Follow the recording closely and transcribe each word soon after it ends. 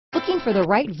Looking for the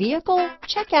right vehicle?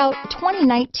 Check out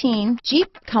 2019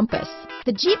 Jeep Compass.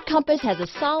 The Jeep Compass has a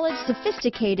solid,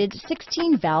 sophisticated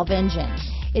 16-valve engine.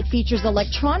 It features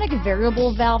electronic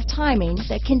variable valve timing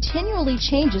that continually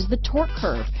changes the torque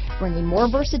curve, bringing more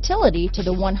versatility to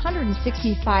the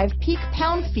 165 peak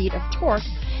pound-feet of torque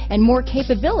and more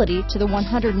capability to the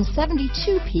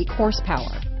 172 peak horsepower.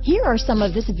 Here are some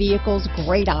of this vehicle's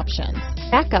great options: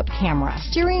 backup camera,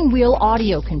 steering wheel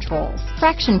audio controls,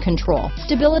 traction control,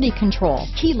 stability control,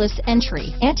 keyless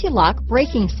entry, anti-lock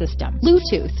braking system,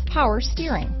 Bluetooth, power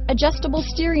steering, adjustable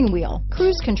steering wheel,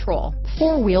 cruise control,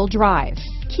 four-wheel drive,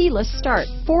 keyless start,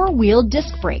 four-wheel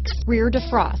disc brakes, rear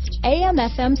defrost,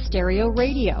 AM/FM stereo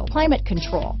radio, climate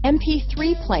control,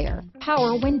 MP3 player,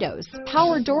 power windows,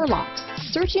 power door locks.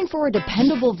 Searching for a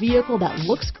dependable vehicle that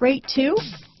looks great too?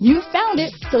 You found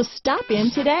it, so stop in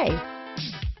today.